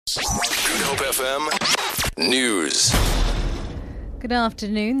Good Hope FM News. Good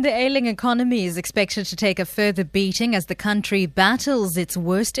afternoon. The ailing economy is expected to take a further beating as the country battles its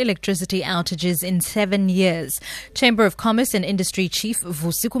worst electricity outages in 7 years. Chamber of Commerce and Industry Chief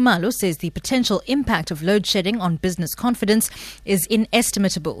Vusi Khumalo says the potential impact of load shedding on business confidence is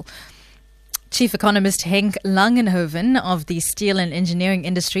inestimable. Chief economist Henk Langenhoven of the steel and engineering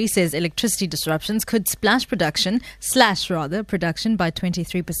industry says electricity disruptions could slash production by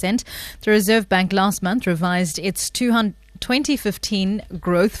 23%. The Reserve Bank last month revised its 2015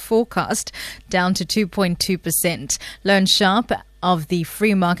 growth forecast down to 2.2%. Loan Sharp of the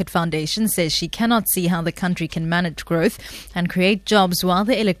Free Market Foundation says she cannot see how the country can manage growth and create jobs while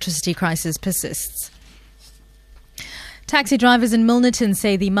the electricity crisis persists. Taxi drivers in Milnerton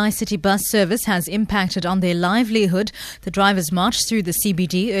say the MyCity bus service has impacted on their livelihood. The drivers marched through the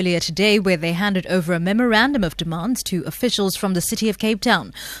CBD earlier today where they handed over a memorandum of demands to officials from the City of Cape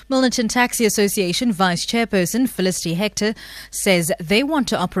Town. Milnerton Taxi Association Vice Chairperson Felicity Hector says they want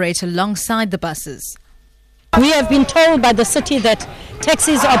to operate alongside the buses. We have been told by the city that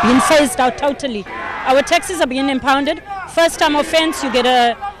taxis are being phased out totally. Our taxis are being impounded. First time offence, you get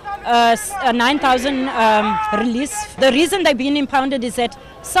a 9,000 release. The reason they're being impounded is that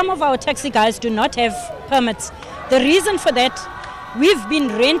some of our taxi guys do not have permits. The reason for that,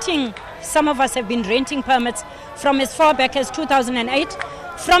 some of us have been renting permits from as far back as 2008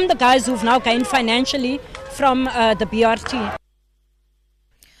 from the guys who've now gained financially from the BRT.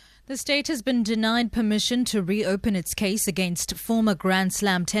 The state has been denied permission to reopen its case against former Grand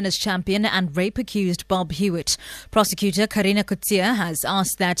Slam tennis champion and rape-accused Bob Hewitt. Prosecutor Karina Kutsia has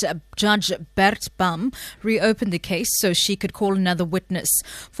asked that Judge Bert Bam reopen the case so she could call another witness.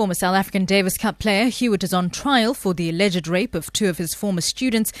 Former South African Davis Cup player Hewitt is on trial for the alleged rape of two of his former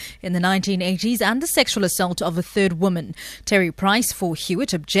students in the 1980s and the sexual assault of a third woman. Terry Price for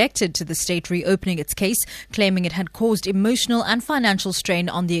Hewitt objected to the state reopening its case, claiming it had caused emotional and financial strain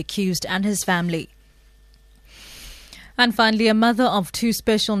on the accused and his family. And finally, a mother of two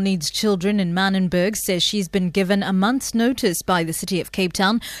special needs children in Manenberg says she's been given a month's notice by the City of Cape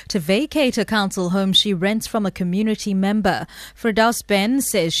Town to vacate a council home she rents from a community member. Firdaus Ben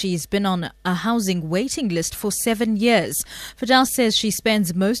says she's been on a housing waiting list for 7 years. Firdaus says she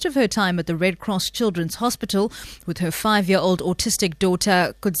spends most of her time at the Red Cross Children's Hospital with her 5-year-old autistic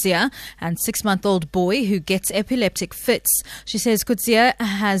daughter Kutsia and 6-month-old boy who gets epileptic fits. She says Kutsia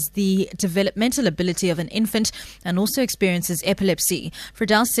has the developmental ability of an infant and also experiences epilepsy.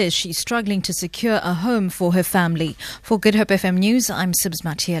 Firdaus says she's struggling to secure a home for her family. For Good Hope FM News, I'm Sibs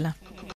Matiela.